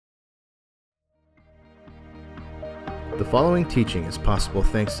The following teaching is possible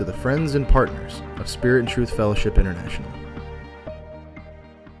thanks to the friends and partners of Spirit and Truth Fellowship International.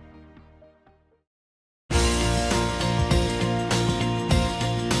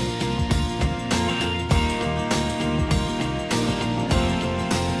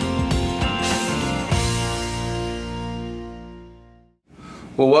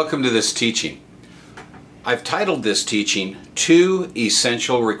 Well, welcome to this teaching. I've titled this teaching, 2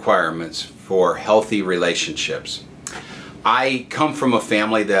 Essential Requirements for Healthy Relationships. I come from a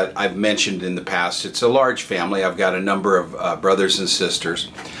family that I've mentioned in the past. It's a large family. I've got a number of brothers and sisters.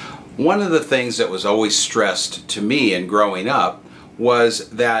 One of the things that was always stressed to me in growing up was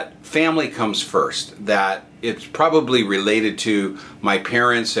that family comes first, that it's probably related to my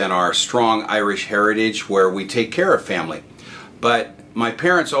parents and our strong Irish heritage where we take care of family. But my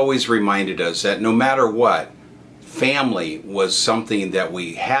parents always reminded us that no matter what, family was something that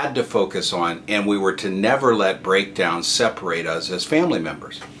we had to focus on, and we were to never let breakdowns separate us as family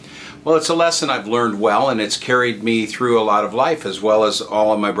members. Well, it's a lesson I've learned well, and it's carried me through a lot of life as well as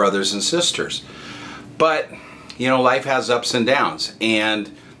all of my brothers and sisters. But, you know, life has ups and downs,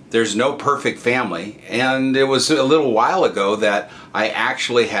 and there's no perfect family, and it was a little while ago that I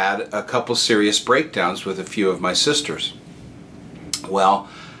actually had a couple serious breakdowns with a few of my sisters. Well,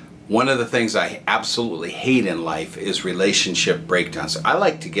 one of the things I absolutely hate in life is relationship breakdowns. I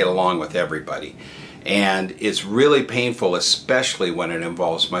like to get along with everybody, and it's really painful, especially when it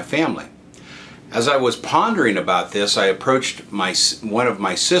involves my family. As I was pondering about this, I approached one of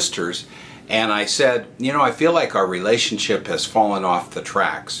my sisters, and I said, you know, I feel like our relationship has fallen off the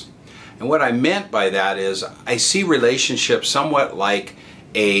tracks. And what I meant by that is I see relationships somewhat like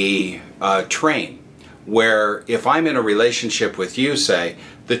a train, where if I'm in a relationship with you, say,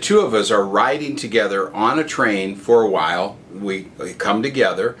 the two of us are riding together on a train for a while, we come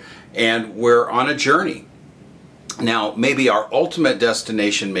together, and we're on a journey. Now, maybe our ultimate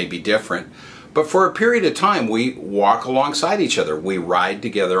destination may be different, but for a period of time, we walk alongside each other. We ride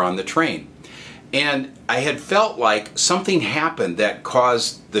together on the train. And I had felt like something happened that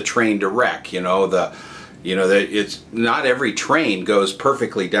caused the train to wreck. It's not every train goes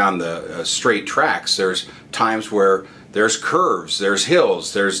perfectly down the straight tracks. There's times where there's curves, there's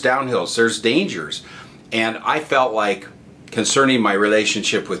hills, there's downhills, there's dangers. And I felt like, concerning my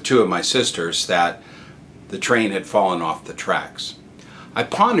relationship with two of my sisters, that the train had fallen off the tracks. I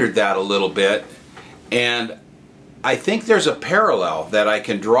pondered that a little bit, and I think there's a parallel that I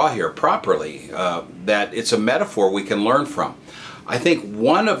can draw here properly, that it's a metaphor we can learn from. I think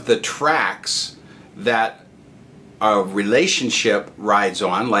one of the tracks that a relationship rides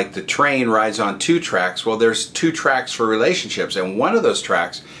on, like the train rides on 2 tracks, well, there's 2 tracks for relationships, and one of those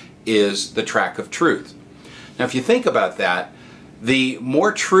tracks is the track of truth. Now, if you think about that, the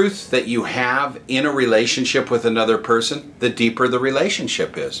more truth that you have in a relationship with another person, the deeper the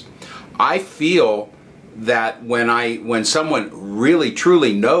relationship is. I feel that when someone really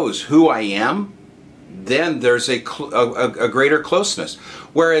truly knows who I am, then there's a greater closeness.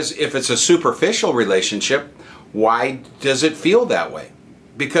 Whereas if it's a superficial relationship, why does it feel that way?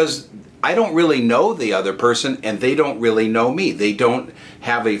 Because I don't really know the other person, and they don't really know me. They don't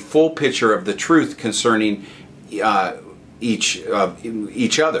have a full picture of the truth concerning each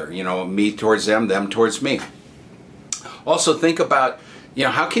other. You know, me towards them, them towards me. Also think about, you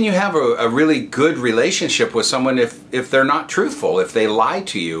know, how can you have a really good relationship with someone if they're not truthful, if they lie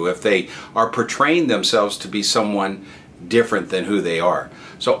to you, if they are portraying themselves to be someone different than who they are?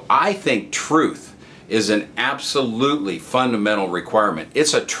 So I think truth is an absolutely fundamental requirement.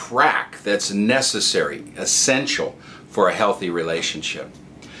 It's a track that's necessary, essential for a healthy relationship.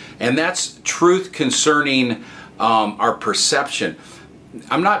 And that's truth concerning our perception.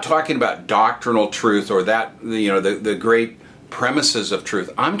 I'm not talking about doctrinal truth or that, you know, the great premises of truth.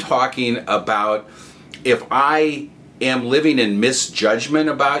 I'm talking about if I am living in misjudgment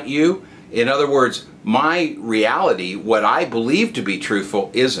about you, in other words, my reality, what I believe to be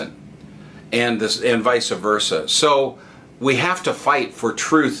truthful, isn't, and vice versa. So we have to fight for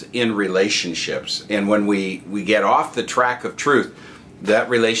truth in relationships, and when we get off the track of truth, that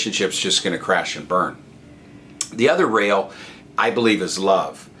relationship's just going to crash and burn. The other rail, I believe, is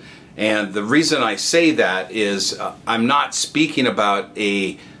love. And the reason I say that is I'm not speaking about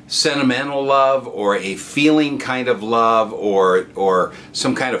a sentimental love or a feeling kind of love or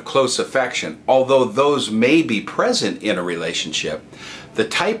some kind of close affection, although those may be present in a relationship. The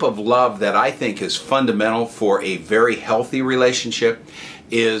type of love that I think is fundamental for a very healthy relationship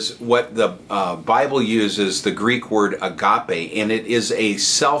is what the Bible uses, the Greek word agape, and it is a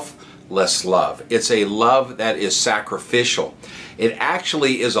selfless love. It's a love that is sacrificial. It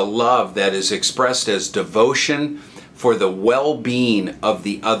actually is a love that is expressed as devotion for the well-being of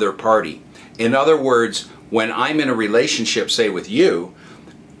the other party. In other words, when I'm in a relationship, say with you,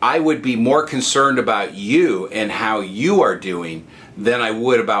 I would be more concerned about you and how you are doing than I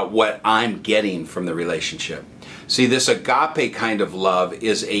would about what I'm getting from the relationship. See, this agape kind of love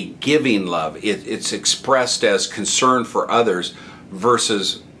is a giving love. It's expressed as concern for others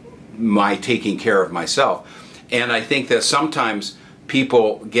versus my taking care of myself. And I think that sometimes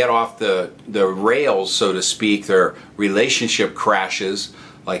people get off the rails, so to speak, their relationship crashes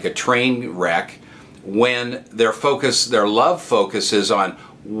like a train wreck when their love focus is on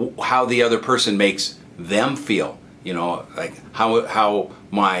how the other person makes them feel. You know, like how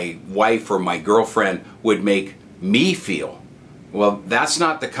my wife or my girlfriend would make me feel. Well, that's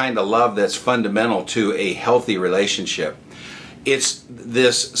not the kind of love that's fundamental to a healthy relationship. It's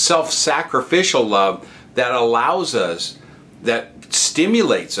this self-sacrificial love that allows us, that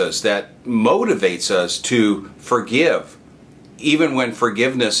stimulates us, that motivates us to forgive, even when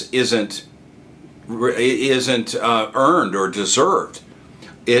forgiveness isn't earned or deserved.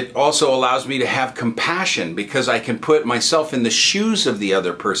 It also allows me to have compassion because I can put myself in the shoes of the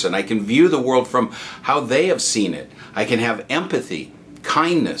other person. I can view the world from how they have seen it. I can have empathy,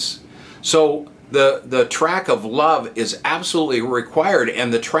 kindness. So the track of love is absolutely required,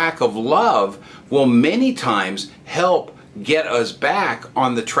 and the track of love will many times help get us back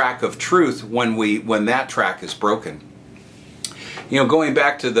on the track of truth when that track is broken. You know, going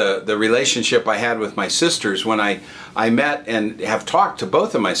back to the relationship I had with my sisters, when I met and have talked to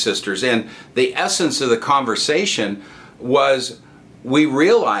both of my sisters, and the essence of the conversation was we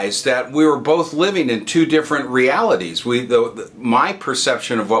realized that we were both living in two different realities. My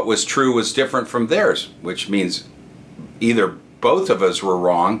perception of what was true was different from theirs, which means either both of us were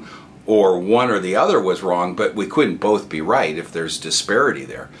wrong or one or the other was wrong, but we couldn't both be right if there's disparity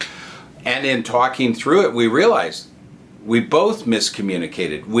there. And in talking through it, we realized we both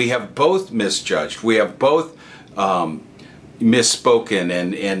miscommunicated. We have both misjudged. We have both misspoken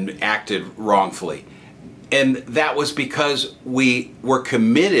and acted wrongfully. And that was because we were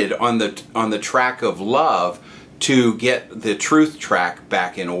committed on the track of love to get the truth track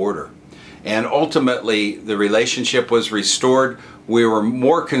back in order. And ultimately, the relationship was restored. We were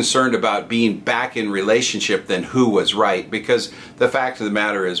more concerned about being back in relationship than who was right, because the fact of the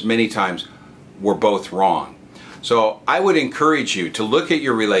matter is many times we're both wrong. So I would encourage you to look at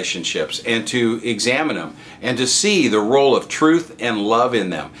your relationships and to examine them and to see the role of truth and love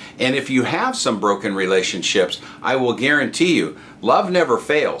in them. And if you have some broken relationships, I will guarantee you, love never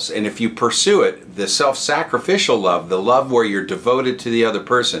fails. And if you pursue it, the self-sacrificial love, the love where you're devoted to the other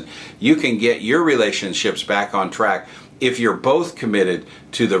person, you can get your relationships back on track if you're both committed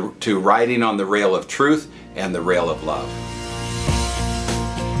to riding on the rail of truth and the rail of love.